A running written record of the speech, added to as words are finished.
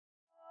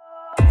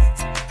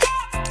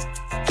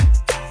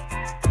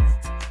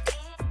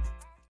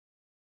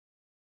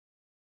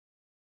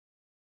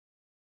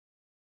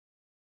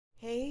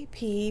Hey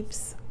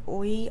peeps,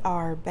 we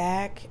are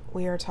back.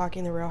 We are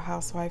talking The Real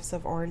Housewives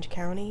of Orange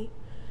County,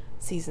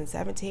 Season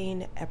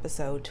 17,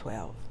 Episode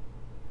 12.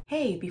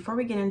 Hey, before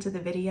we get into the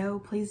video,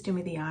 please do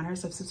me the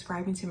honors of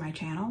subscribing to my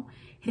channel,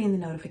 hitting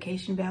the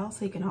notification bell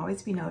so you can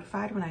always be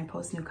notified when I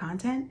post new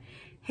content,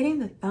 hitting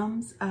the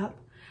thumbs up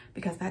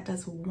because that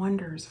does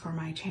wonders for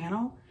my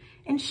channel,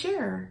 and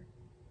share.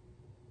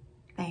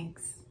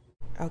 Thanks.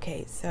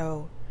 Okay,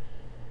 so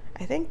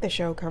I think the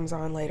show comes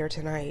on later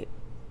tonight.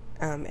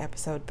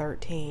 Episode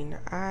 13.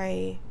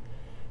 I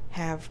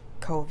have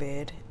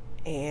COVID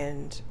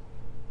and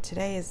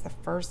today is the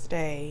first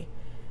day,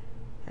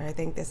 and I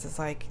think this is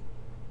like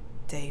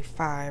day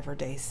 5 or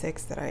day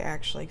 6 that I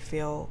actually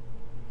feel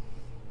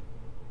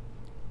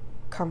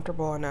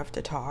comfortable enough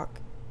to talk.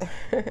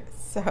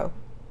 So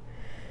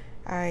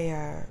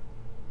I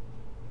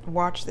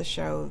watched the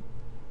show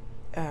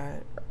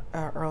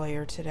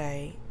earlier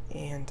today,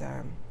 and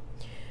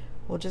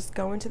we'll just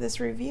go into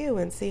this review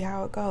and see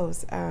how it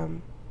goes.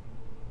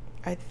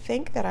 I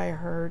think that I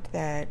heard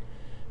that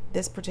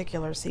this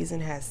particular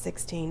season has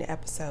 16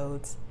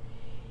 episodes,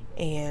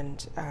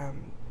 and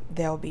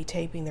they'll be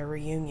taping the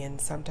reunion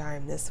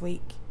sometime this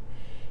week.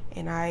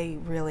 And I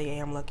really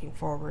am looking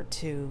forward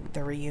to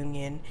the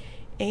reunion,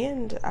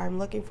 and I'm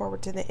looking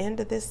forward to the end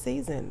of this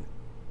season.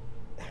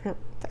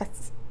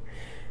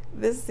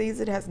 This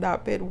season has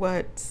not been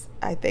what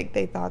I think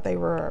they thought they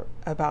were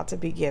about to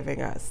be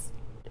giving us.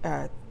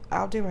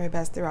 I'll do my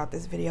best throughout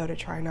this video to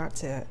try not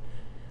to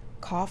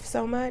cough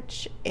so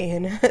much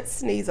and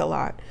sneeze a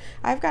lot.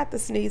 I've got the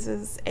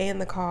sneezes and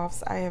the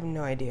coughs. I have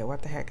no idea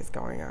what the heck is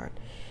going on.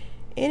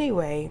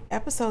 Anyway,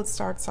 episode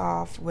starts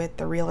off with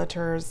the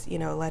realtors,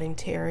 letting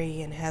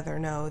Terry and Heather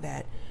know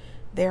that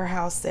their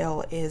house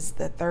sale is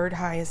the 3rd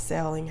highest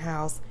selling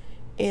house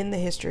in the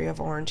history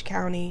of Orange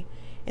County,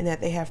 and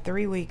that they have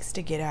 3 weeks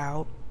to get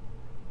out.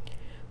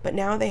 But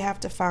now they have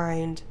to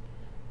find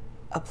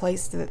a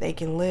place that they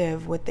can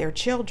live with their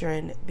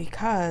children,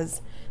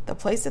 because the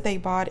place that they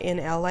bought in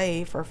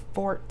LA for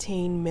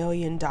 $14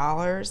 million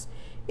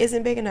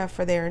isn't big enough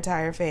for their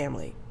entire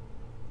family.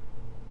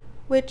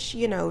 Which,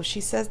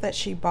 she says that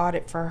she bought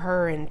it for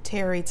her and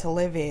Terry to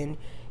live in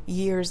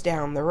years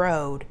down the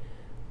road,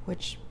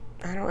 which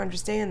I don't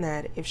understand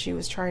that. If she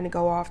was trying to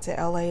go off to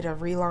LA to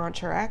relaunch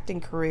her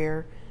acting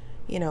career,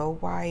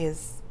 why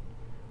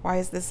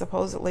is this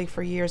supposedly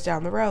for years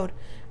down the road?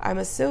 I'm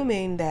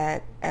assuming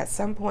that at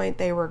some point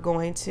they were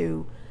going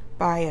to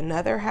buy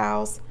another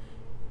house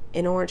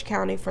in Orange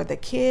County for the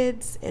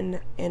kids and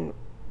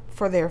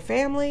for their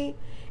family,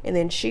 and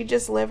then she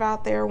just live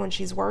out there when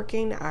she's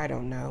working. I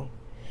don't know.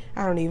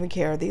 I don't even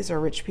care. These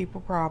are rich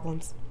people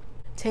problems.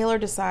 Taylor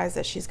decides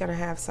that she's going to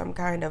have some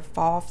kind of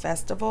fall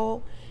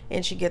festival,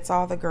 and she gets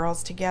all the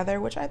girls together,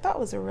 which I thought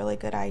was a really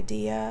good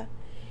idea.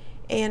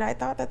 And I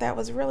thought that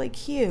was really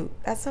cute.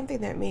 That's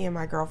something that me and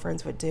my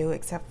girlfriends would do,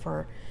 except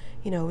for,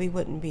 we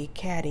wouldn't be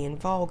catty and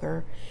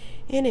vulgar.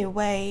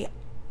 Anyway,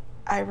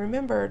 I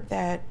remembered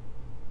that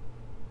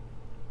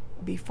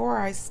before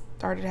I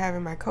started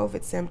having my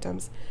COVID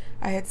symptoms,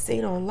 I had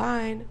seen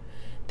online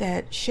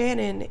that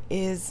Shannon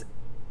is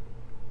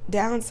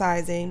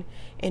downsizing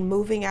and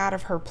moving out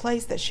of her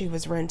place that she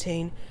was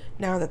renting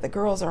now that the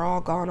girls are all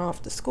gone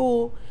off to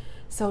school.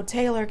 So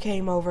Taylor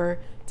came over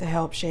to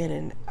help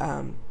Shannon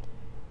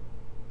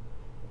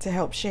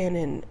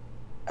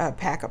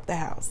pack up the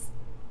house,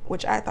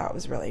 which I thought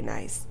was really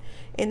nice.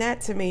 And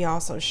that to me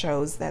also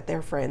shows that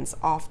they're friends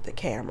off the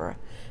camera,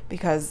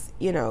 because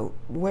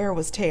where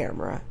was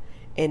Tamara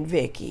and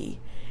Vicky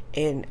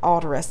and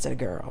all the rest of the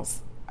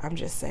girls? I'm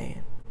just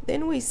saying.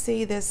 Then we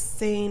see this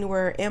scene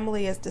where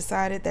Emily has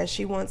decided that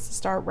she wants to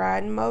start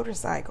riding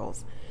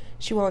motorcycles.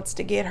 She wants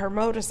to get her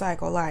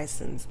motorcycle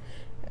license.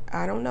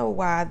 I don't know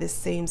why this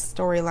seems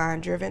storyline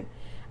driven.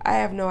 I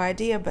have no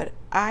idea, but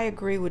I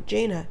agree with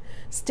Gina.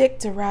 Stick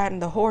to riding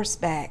the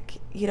horseback.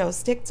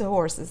 Stick to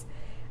horses.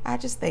 I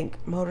just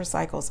think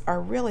motorcycles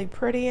are really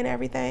pretty and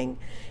everything,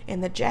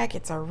 and the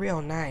jackets are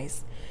real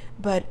nice.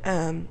 But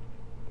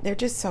they're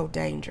just so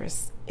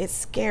dangerous. It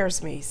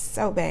scares me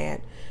so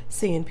bad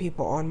seeing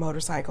people on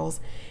motorcycles.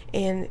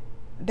 And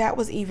that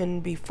was even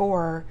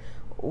before,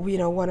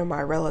 one of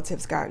my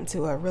relatives got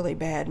into a really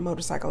bad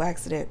motorcycle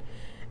accident.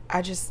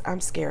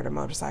 I'm scared of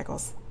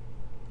motorcycles.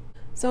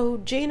 So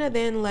Gina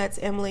then lets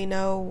Emily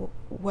know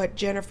what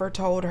Jennifer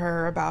told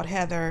her about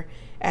Heather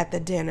at the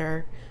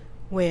dinner,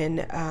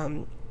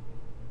 when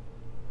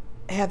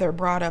Heather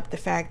brought up the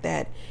fact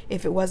that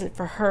if it wasn't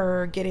for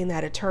her getting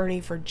that attorney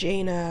for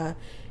Gina,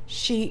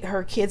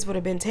 her kids would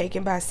have been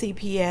taken by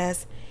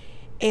CPS.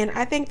 And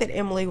I think that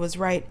Emily was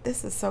right.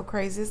 This is so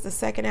crazy. This is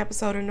the 2nd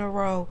episode in a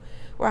row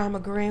where I'm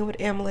agreeing with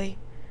Emily.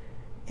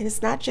 And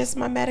it's not just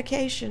my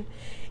medication.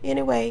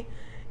 Anyway,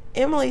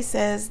 Emily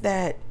says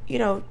that,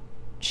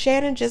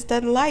 Shannon just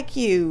doesn't like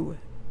you.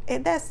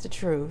 And that's the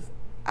truth.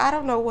 I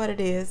don't know what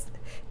it is,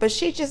 but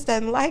she just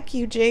doesn't like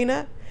you,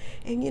 Gina.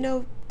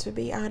 And to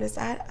be honest,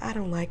 I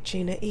don't like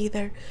Gina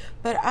either.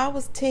 But I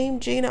was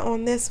team Gina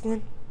on this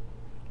one.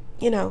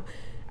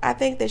 I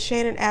think that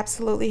Shannon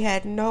absolutely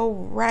had no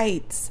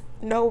rights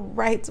no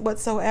rights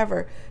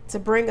whatsoever to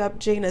bring up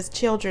Gina's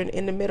children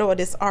in the middle of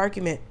this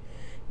argument.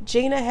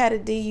 Gina had a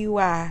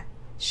DUI.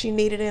 She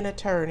needed an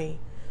attorney.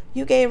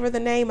 You gave her the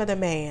name of the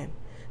man.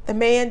 The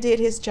man did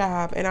his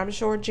job, and I'm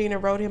sure Gina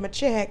wrote him a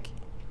check.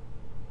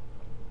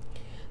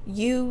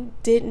 You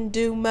didn't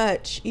do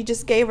much. You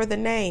just gave her the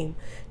name.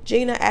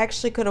 Gina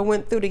actually could have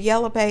went through the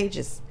yellow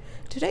pages.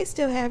 Do they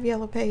still have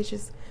yellow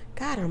pages?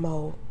 God, I'm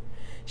old.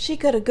 She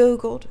could have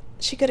Googled.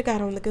 She could have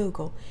got on the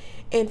Google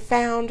and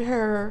found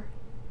her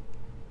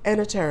an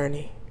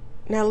attorney.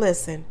 Now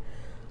listen,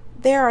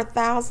 there are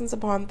thousands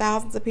upon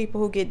thousands of people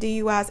who get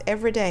DUIs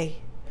every day,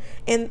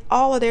 and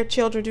all of their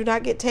children do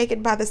not get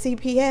taken by the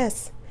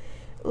CPS.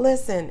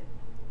 Listen,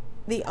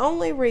 the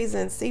only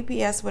reason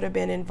CPS would have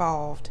been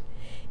involved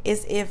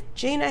is if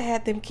Gina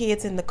had them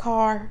kids in the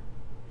car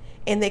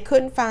and they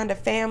couldn't find a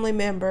family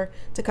member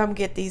to come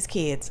get these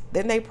kids.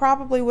 Then they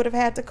probably would have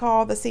had to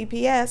call the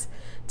CPS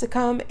to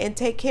come and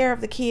take care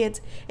of the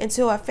kids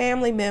until a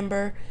family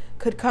member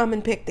could come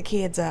and pick the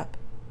kids up.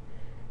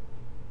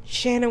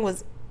 Shannon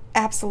was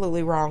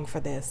absolutely wrong for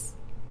this.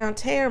 Now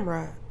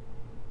Tamra,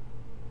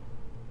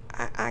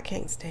 I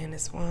can't stand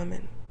this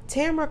woman.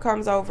 Tamra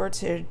comes over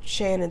to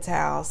Shannon's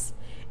house,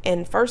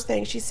 and first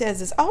thing she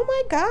says is, "Oh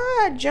my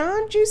God,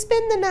 John, did you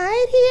spend the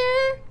night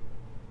here?"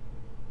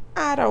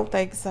 I don't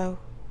think so.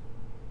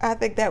 I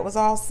think that was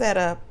all set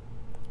up.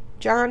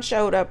 John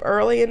showed up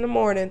early in the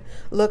morning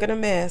looking a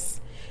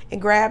mess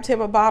and grabbed him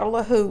a bottle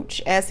of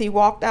hooch as he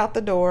walked out the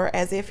door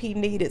as if he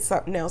needed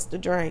something else to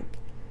drink.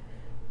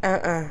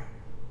 John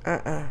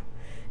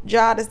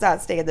does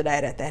not stay the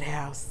night at that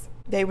house.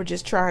 They were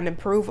just trying to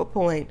prove a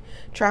point,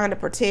 trying to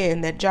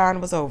pretend that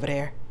John was over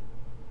there.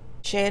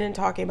 Shannon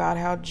talking about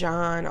how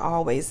John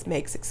always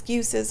makes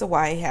excuses of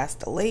why he has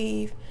to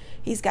leave.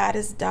 He's got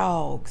his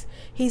dogs.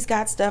 He's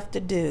got stuff to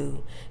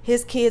do.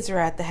 His kids are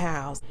at the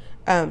house.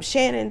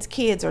 Shannon's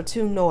kids are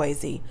too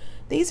noisy.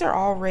 These are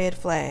all red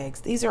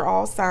flags. These are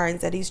all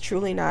signs that he's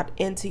truly not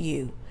into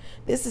you.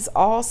 This is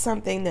all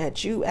something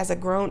that you as a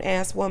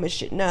grown-ass woman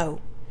should know.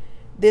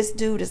 This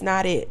dude is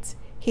not it.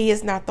 He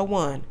is not the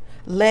one.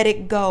 Let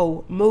it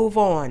go. Move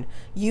on.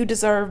 You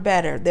deserve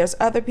better. There's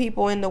other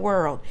people in the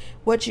world.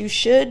 What you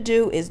should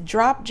do is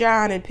drop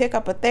John and pick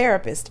up a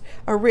therapist,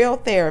 a real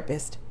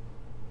therapist.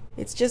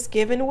 It's just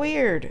getting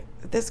weird.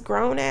 This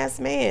grown-ass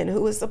man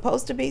who is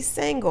supposed to be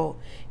single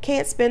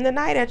can't spend the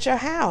night at your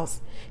house.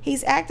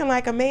 He's acting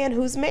like a man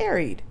who's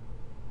married.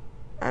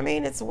 I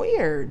mean, it's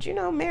weird. You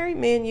know, married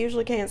men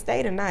usually can't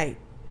stay the night.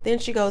 Then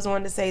she goes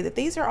on to say that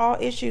these are all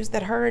issues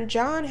that her and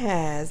John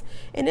has,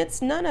 and it's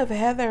none of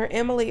Heather,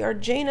 Emily, or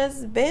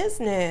Gina's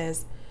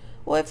business.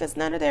 Well, if it's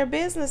none of their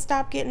business,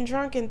 stop getting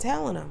drunk and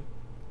telling them.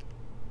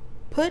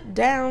 Put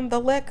down the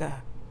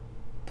liquor.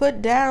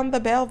 Put down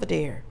the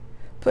Belvedere.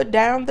 Put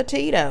down the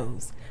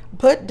Tito's.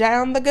 Put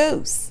down the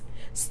goose.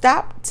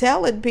 Stop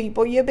telling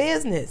people your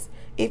business.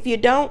 If you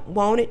don't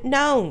want it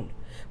known.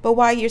 But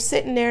while you're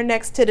sitting there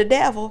next to the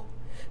devil,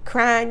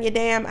 crying your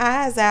damn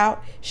eyes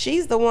out,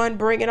 she's the one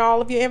bringing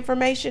all of your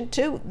information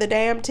to the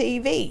damn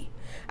TV.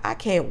 I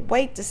can't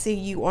wait to see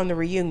you on the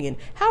reunion.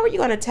 How are you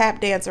going to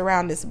tap dance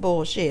around this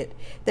bullshit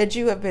that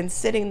you have been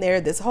sitting there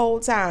this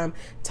whole time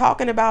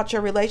talking about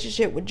your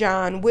relationship with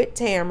John, with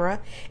Tamra,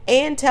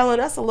 and telling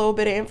us a little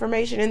bit of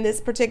information in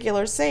this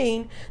particular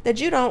scene that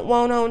you don't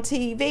want on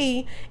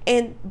TV,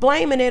 and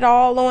blaming it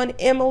all on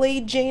Emily,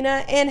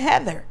 Gina, and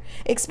Heather,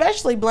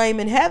 especially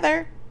blaming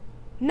Heather?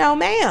 No,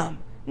 ma'am.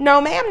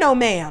 No, ma'am. No,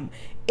 ma'am.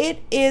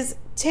 It is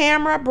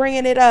Tamra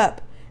bringing it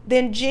up,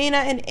 then Gina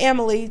and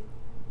Emily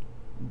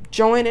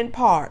joining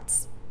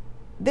parts.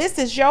 This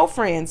is your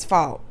friend's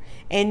fault,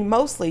 and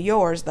mostly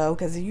yours though,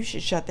 because you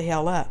should shut the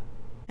hell up.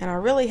 And I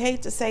really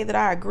hate to say that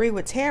I agree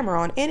with Tamara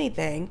on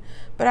anything,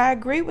 but I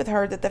agree with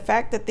her that the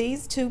fact that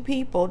these two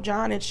people,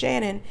 John and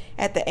Shannon,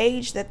 at the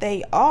age that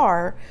they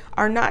are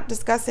not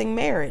discussing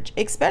marriage,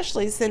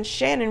 especially since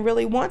Shannon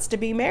really wants to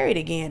be married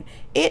again.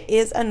 It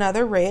is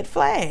another red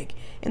flag,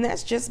 and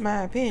that's just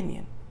my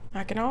opinion.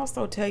 I can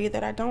also tell you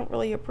that I don't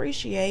really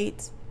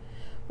appreciate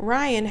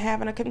Ryan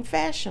having a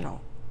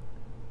confessional.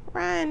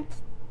 Ryan,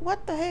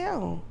 what the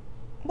hell?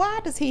 Why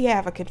does he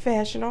have a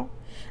confessional?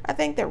 I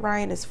think that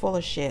Ryan is full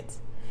of shit.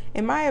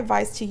 And my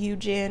advice to you,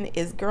 Jen,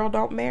 is girl,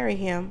 don't marry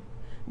him.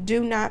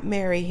 Do not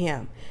marry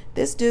him.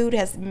 This dude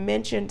has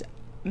mentioned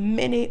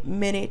many,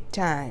 many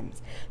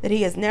times that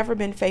he has never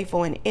been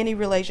faithful in any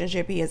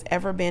relationship he has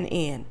ever been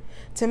in.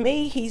 To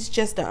me, he's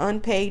just an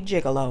unpaid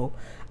gigolo.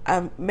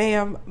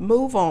 Ma'am,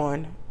 move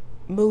on.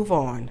 Move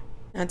on.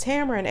 Now,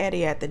 Tamara and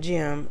Eddie at the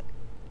gym.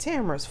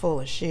 Tamara's full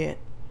of shit.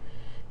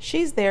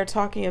 She's there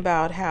talking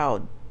about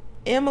how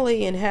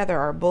Emily and Heather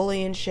are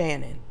bullying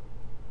Shannon.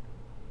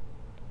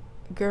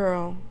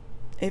 Girl,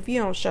 if you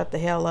don't shut the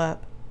hell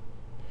up.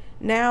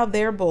 Now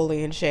they're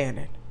bullying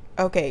Shannon.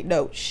 Okay,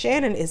 no,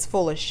 Shannon is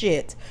full of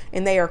shit,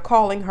 and they are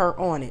calling her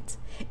on it.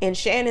 And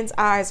Shannon's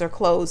eyes are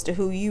closed to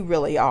who you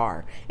really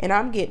are. And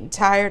I'm getting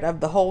tired of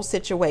the whole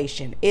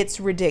situation. It's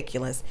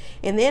ridiculous.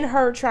 And then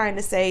her trying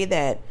to say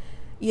that,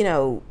 you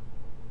know,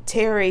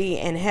 Terry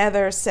and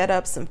Heather set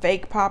up some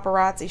fake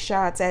paparazzi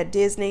shots at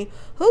Disney.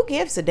 Who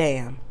gives a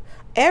damn?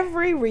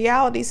 Every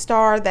reality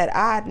star that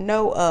I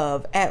know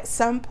of at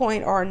some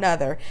point or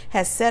another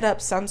has set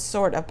up some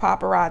sort of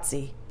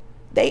paparazzi.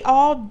 They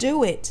all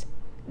do it.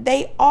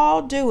 They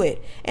all do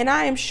it. And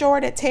I am sure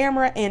that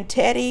Tamara and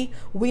Teddy,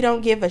 we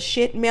don't give a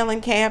shit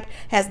Mellencamp,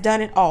 has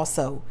done it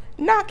also.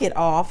 Knock it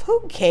off.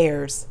 Who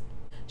cares?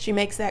 She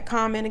makes that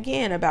comment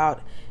again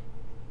about,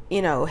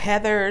 you know,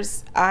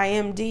 Heather's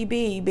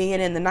IMDb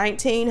being in the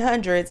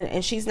 1900s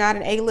and she's not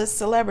an A-list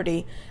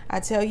celebrity.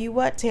 I tell you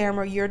what,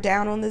 Tamara, you're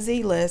down on the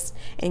Z-list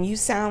and you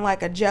sound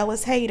like a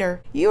jealous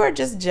hater. You are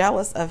just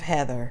jealous of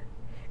Heather.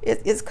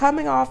 It's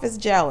coming off as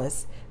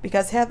jealous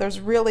because Heather's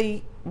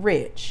really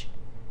rich.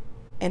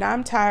 And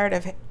I'm tired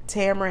of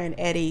Tamara and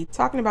Eddie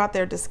talking about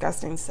their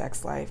disgusting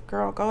sex life.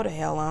 Girl, go to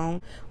hell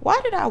on. Why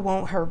did I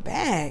want her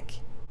back?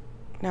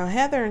 Now,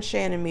 Heather and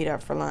Shannon meet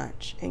up for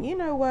lunch. And you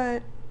know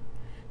what?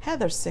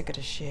 Heather's sick of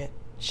the shit.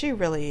 She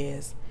really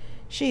is.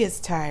 She is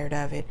tired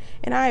of it.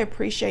 And I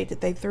appreciate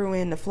that they threw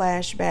in the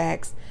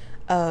flashbacks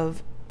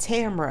of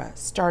Tamara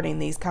starting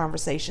these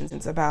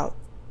conversations about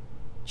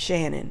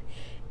Shannon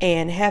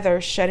and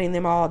Heather shutting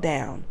them all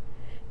down.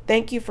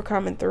 Thank you for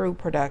coming through,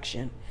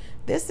 production.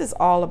 This is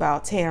all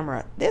about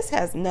Tamara. This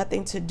has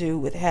nothing to do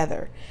with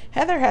Heather.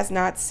 Heather has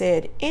not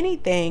said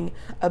anything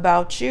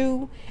about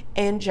you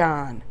and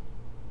John.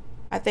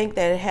 I think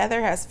that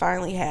Heather has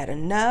finally had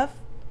enough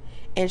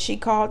and she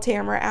called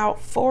Tamara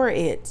out for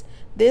it.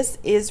 This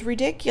is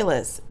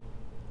ridiculous.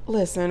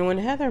 Listen, when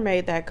Heather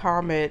made that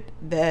comment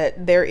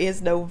that there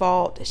is no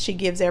vault, she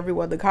gives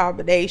everyone the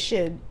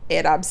combination,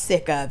 and I'm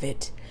sick of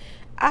it.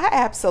 I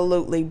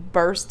absolutely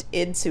burst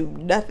into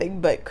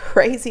nothing but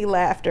crazy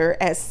laughter,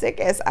 as sick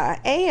as I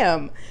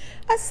am.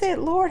 I said,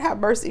 Lord have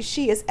mercy,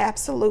 she is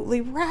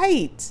absolutely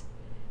right.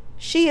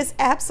 She is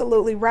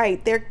absolutely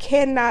right. There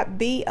cannot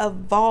be a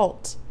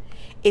vault.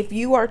 If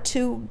you are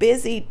too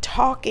busy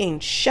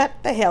talking, shut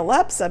the hell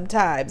up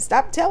sometimes.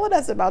 Stop telling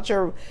us about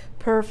your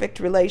perfect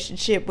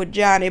relationship with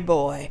Johnny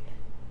Boy.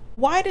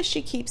 Why does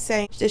she keep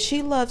saying that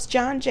she loves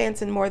John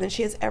Jansen more than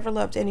she has ever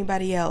loved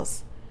anybody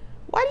else?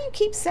 Why do you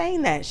keep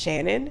saying that,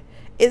 Shannon?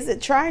 Is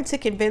it trying to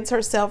convince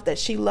herself that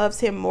she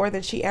loves him more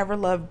than she ever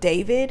loved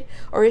David?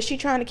 Or is she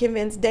trying to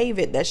convince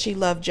David that she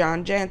loved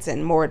John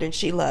Jansen more than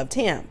she loved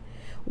him?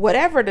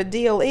 Whatever the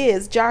deal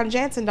is, John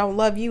Jansen don't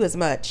love you as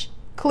much,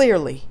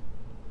 clearly.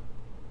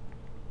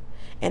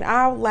 And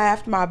I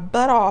laughed my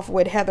butt off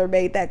when Heather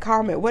made that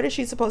comment. What is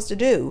she supposed to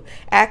do?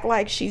 Act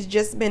like she's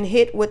just been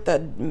hit with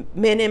the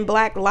Men in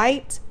Black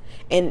light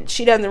and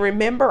she doesn't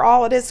remember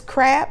all of this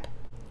crap?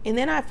 And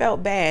then I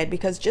felt bad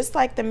because just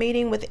like the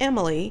meeting with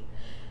Emily,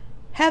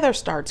 Heather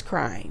starts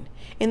crying.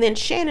 And then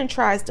Shannon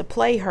tries to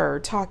play her,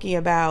 talking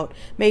about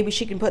maybe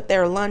she can put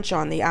their lunch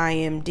on the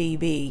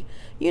IMDb.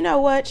 You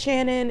know what,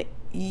 Shannon?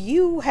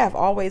 You have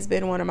always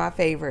been one of my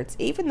favorites.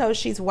 Even though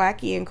she's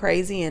wacky and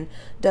crazy and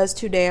does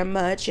too damn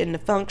much and the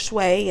feng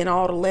shui and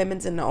all the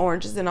lemons and the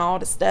oranges and all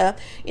the stuff.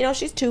 You know,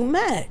 she's too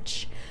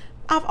much.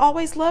 I've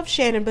always loved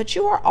Shannon, but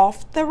you are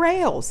off the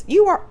rails.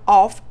 You are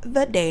off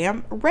the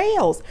damn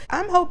rails.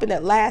 I'm hoping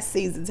that last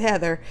season's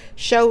Heather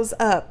shows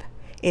up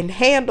and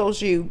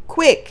handles you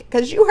quick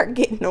because you are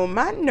getting on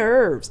my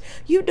nerves.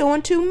 You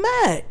doing too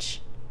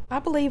much. I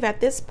believe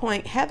at this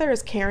point, Heather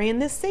is carrying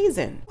this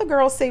season. The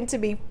girls seem to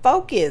be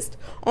focused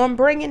on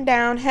bringing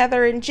down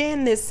Heather and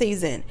Jen this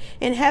season.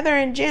 And Heather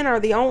and Jen are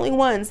the only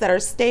ones that are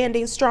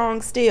standing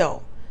strong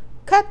still.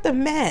 Cut the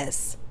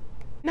mess.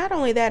 Not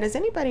only that, has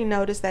anybody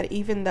noticed that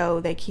even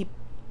though they keep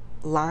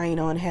lying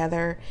on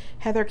Heather,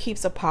 Heather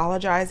keeps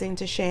apologizing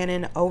to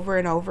Shannon over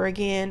and over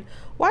again?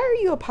 Why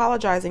are you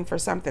apologizing for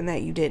something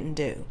that you didn't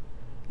do?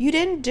 You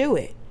didn't do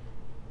it.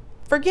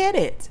 Forget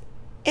it.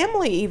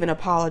 Emily even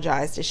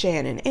apologized to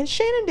Shannon, and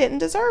Shannon didn't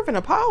deserve an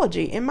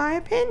apology, in my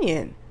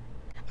opinion.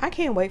 I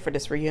can't wait for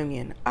this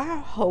reunion. I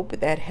hope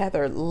that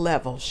Heather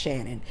levels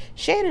Shannon.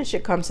 Shannon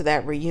should come to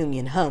that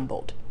reunion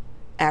humbled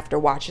after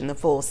watching the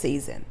full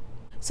season.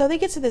 So they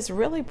get to this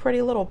really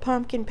pretty little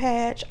pumpkin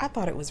patch. I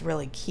thought it was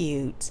really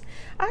cute.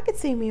 I could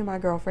see me and my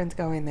girlfriends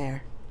going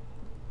there.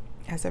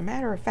 As a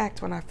matter of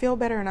fact, when I feel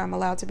better and I'm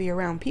allowed to be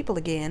around people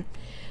again,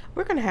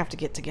 we're going to have to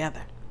get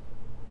together.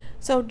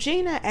 So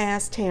Gina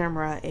asked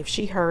Tamara if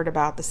she heard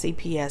about the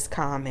CPS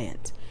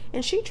comment,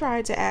 and she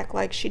tried to act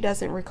like she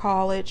doesn't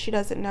recall it. She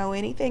doesn't know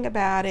anything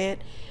about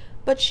it,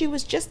 but she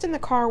was just in the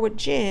car with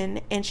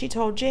Jen, and she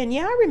told Jen,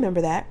 yeah, I remember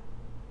that.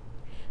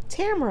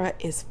 Tamara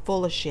is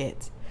full of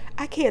shit.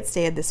 I can't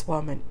stand this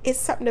woman. It's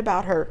something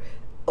about her.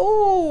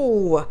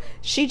 Oh,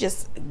 she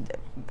just,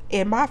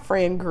 in my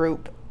friend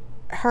group,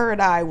 her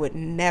and I would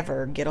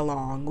never get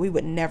along. We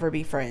would never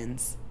be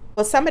friends.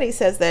 Well, somebody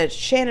says that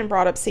Shannon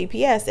brought up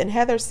CPS, and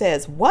Heather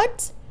says,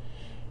 what?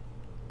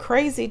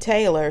 Crazy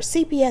Taylor,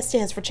 CPS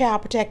stands for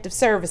Child Protective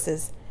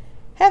Services.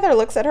 Heather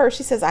looks at her.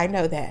 She says, I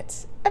know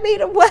that. I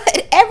mean,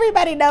 what?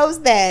 Everybody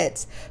knows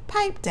that.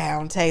 Pipe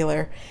down,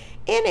 Taylor.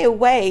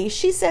 Anyway,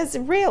 she says,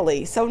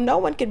 really? So no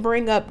one can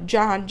bring up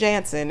John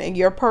Jansen and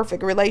your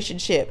perfect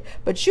relationship,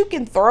 but you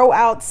can throw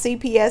out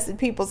CPS and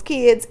people's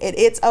kids and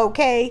it's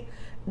okay?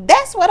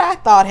 That's what I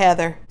thought,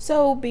 Heather.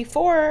 So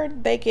before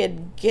they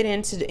could get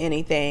into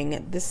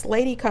anything, this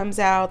lady comes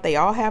out, they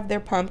all have their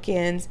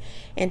pumpkins,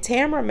 and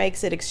Tamara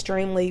makes it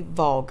extremely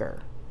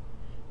vulgar.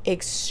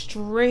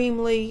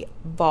 Extremely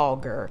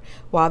vulgar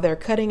while they're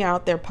cutting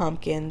out their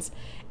pumpkins,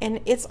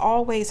 and it's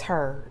always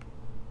her.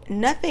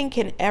 Nothing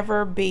can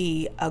ever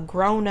be a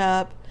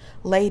grown-up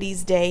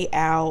ladies' day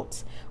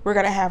out. We're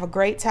gonna have a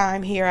great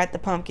time here at the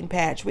pumpkin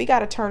patch. We got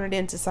to turn it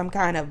into some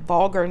kind of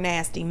vulgar,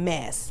 nasty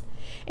mess.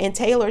 And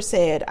Taylor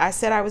said, I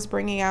said I was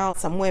bringing out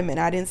some women.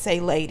 I didn't say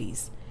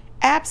ladies.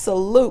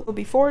 Absolutely.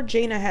 Before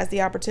Gina has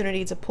the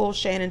opportunity to pull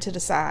Shannon to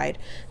the side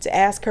to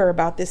ask her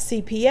about this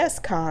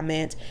CPS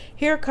comment,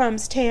 here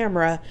comes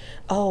Tamara.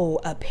 Oh,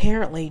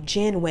 apparently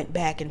Jen went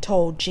back and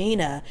told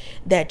Gina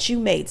that you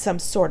made some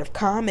sort of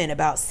comment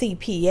about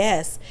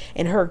CPS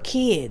and her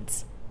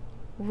kids.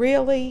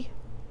 Really?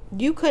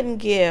 You couldn't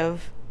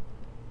give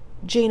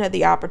Gina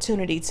the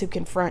opportunity to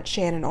confront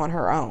Shannon on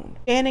her own.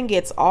 Shannon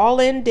gets all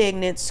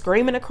indignant,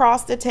 screaming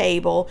across the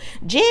table,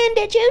 Jen,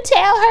 did you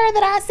tell her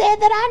that I said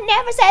that? I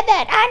never said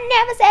that. I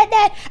never said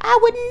that. I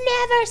would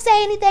never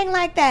say anything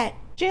like that.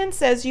 Jen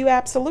says you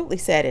absolutely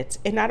said it.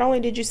 And not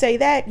only did you say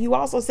that, you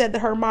also said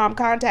that her mom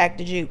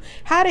contacted you.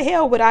 How the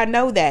hell would I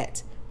know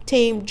that?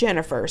 Team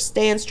Jennifer,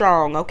 stand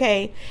strong,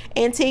 okay?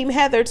 And Team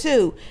Heather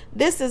too.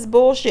 This is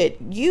bullshit.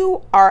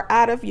 You are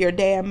out of your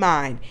damn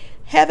mind.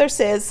 Heather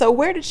says, so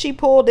where did she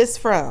pull this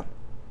from?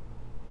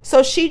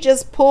 So she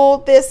just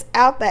pulled this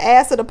out the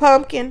ass of the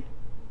pumpkin?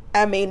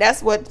 I mean,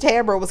 that's what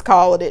Tamara was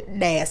calling it,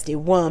 nasty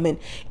woman.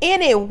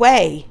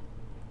 Anyway,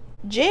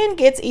 Jen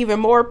gets even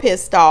more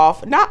pissed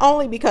off, not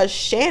only because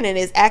Shannon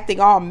is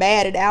acting all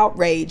mad and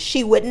outraged,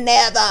 she would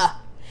never,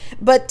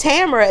 but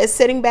Tamara is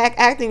sitting back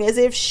acting as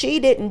if she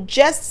didn't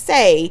just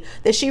say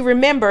that she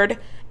remembered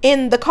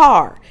in the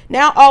car.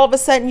 Now all of a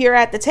sudden you're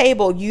at the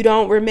table, you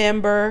don't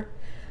remember.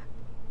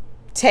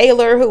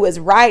 Taylor, who is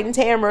riding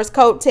Tamara's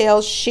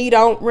coattails, she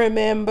don't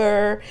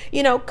remember.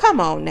 You know, come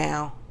on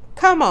now.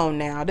 Come on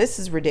now. This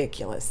is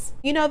ridiculous.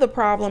 You know, the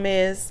problem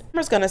is,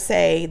 Tamara's going to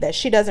say that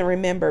she doesn't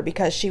remember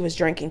because she was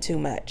drinking too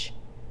much.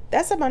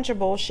 That's a bunch of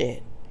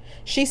bullshit.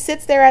 She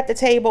sits there at the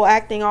table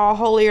acting all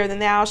holier than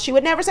thou. She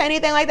would never say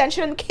anything like that.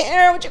 She doesn't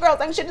care what your girl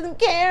thinks. She doesn't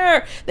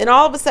care. Then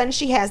all of a sudden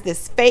she has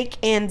this fake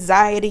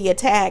anxiety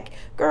attack.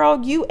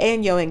 Girl, you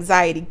and your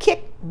anxiety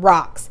kick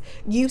rocks.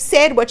 You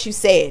said what you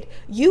said.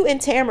 You and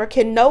Tamara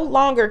can no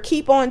longer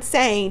keep on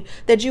saying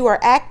that you are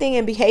acting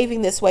and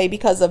behaving this way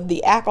because of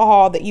the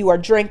alcohol that you are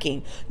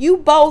drinking. You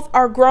both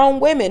are grown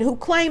women who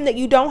claim that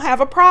you don't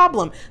have a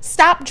problem.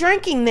 Stop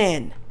drinking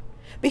then.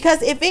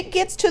 Because if it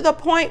gets to the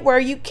point where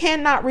you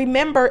cannot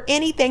remember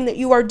anything that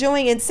you are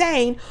doing and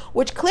saying,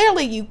 which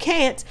clearly you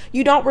can't,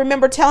 you don't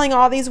remember telling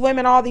all these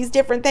women all these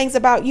different things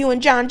about you and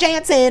John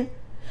Jansen,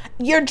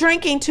 you're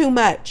drinking too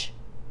much.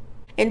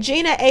 And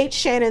Gina ate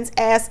Shannon's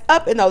ass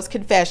up in those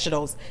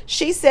confessionals.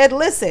 She said,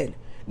 listen,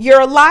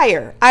 you're a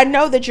liar. I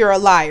know that you're a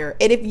liar.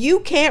 And if you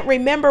can't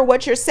remember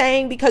what you're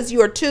saying because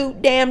you are too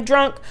damn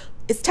drunk,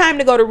 it's time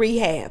to go to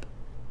rehab.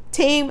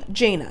 Team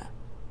Gina.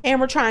 And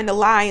we're trying to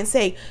lie and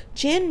say,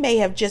 Jen may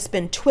have just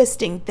been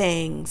twisting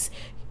things.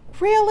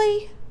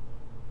 Really?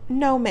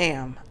 No,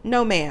 ma'am.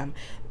 No, ma'am.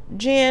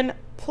 Jen,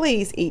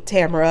 please eat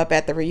Tamara up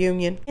at the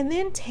reunion. And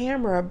then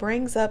Tamara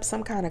brings up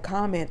some kind of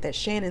comment that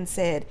Shannon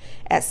said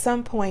at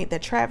some point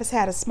that Travis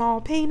had a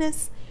small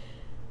penis.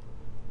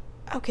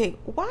 Okay,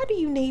 why do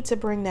you need to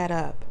bring that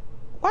up?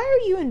 Why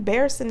are you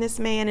embarrassing this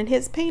man and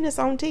his penis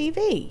on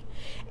TV?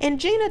 And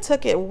Gina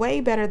took it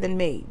way better than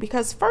me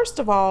because first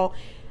of all,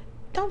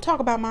 don't talk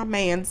about my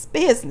man's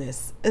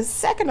business.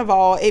 Second of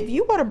all, if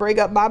you want to bring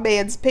up my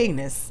man's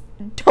penis,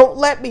 don't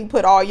let me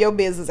put all your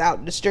business out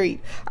in the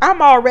street.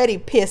 I'm already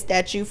pissed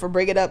at you for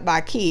bringing up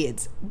my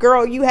kids.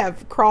 Girl, you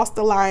have crossed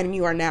the line and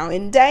you are now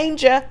in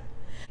danger.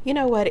 You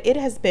know what? It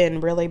has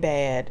been really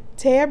bad.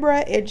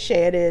 Tamara and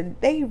Shannon,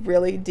 they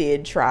really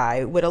did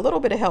try, with a little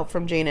bit of help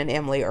from Gina and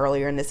Emily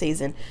earlier in the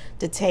season,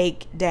 to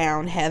take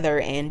down Heather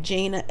and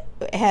Jen.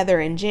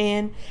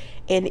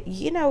 And,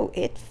 you know,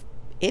 it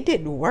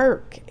didn't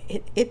work.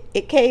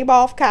 It came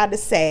off kind of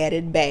sad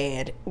and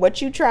bad.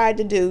 What you tried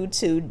to do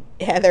to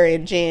Heather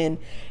and Jen,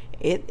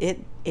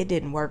 it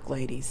didn't work,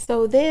 ladies.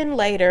 So then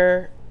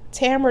later,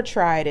 Tamara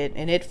tried it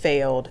and it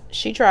failed.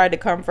 She tried to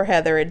come for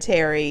Heather and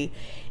Terry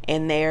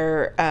and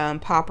their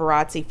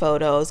paparazzi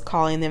photos,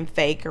 calling them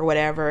fake or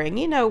whatever. And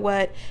you know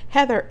what?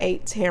 Heather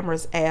ate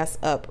Tamara's ass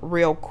up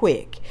real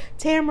quick.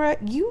 Tamara,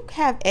 you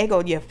have egg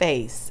on your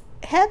face.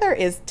 Heather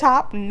is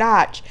top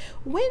notch.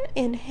 When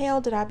in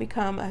hell did I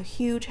become a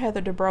huge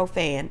Heather Dubrow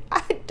fan?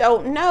 I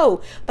don't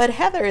know, but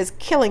Heather is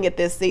killing it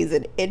this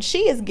season and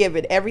she is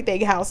giving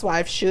everything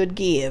Housewives should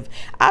give.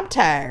 I'm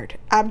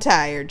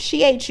tired.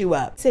 She ate you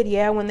up. Said,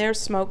 yeah, when there's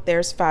smoke,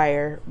 there's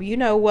fire. You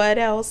know what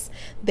else?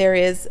 There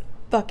is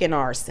fucking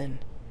arson.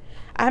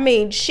 I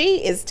mean,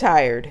 she is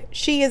tired.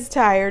 She is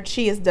tired.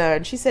 She is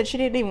done. She said she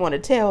didn't even want to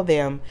tell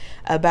them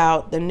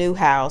about the new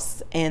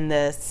house and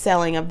the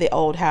selling of the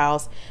old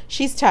house.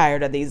 She's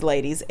tired of these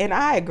ladies, and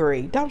I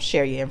agree. Don't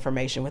share your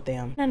information with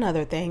them.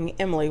 Another thing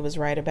Emily was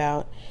right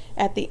about.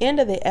 At the end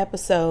of the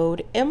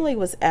episode, Emily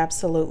was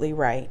absolutely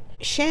right.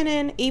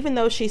 Shannon, even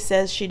though she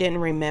says she didn't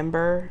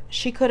remember,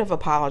 she could have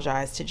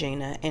apologized to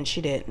Gina, and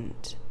she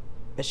didn't.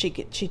 But she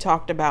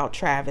talked about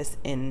Travis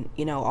and,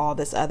 you know, all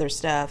this other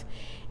stuff.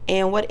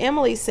 And what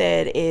Emily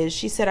said is,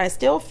 she said, I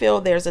still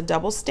feel there's a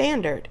double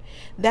standard.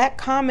 That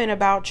comment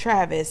about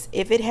Travis,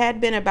 if it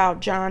had been about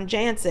John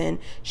Jansen,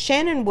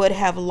 Shannon would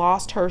have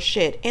lost her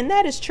shit. And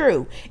that is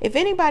true. If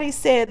anybody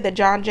said that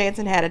John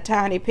Jansen had a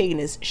tiny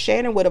penis,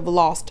 Shannon would have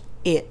lost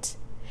it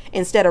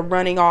instead of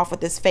running off with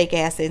this fake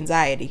ass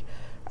anxiety.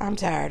 I'm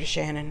tired of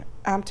Shannon.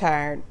 I'm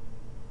tired.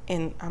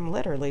 And I'm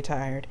literally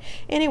tired.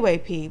 Anyway,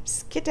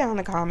 peeps, get down in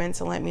the comments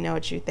and let me know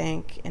what you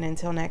think. And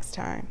until next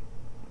time,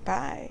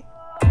 bye.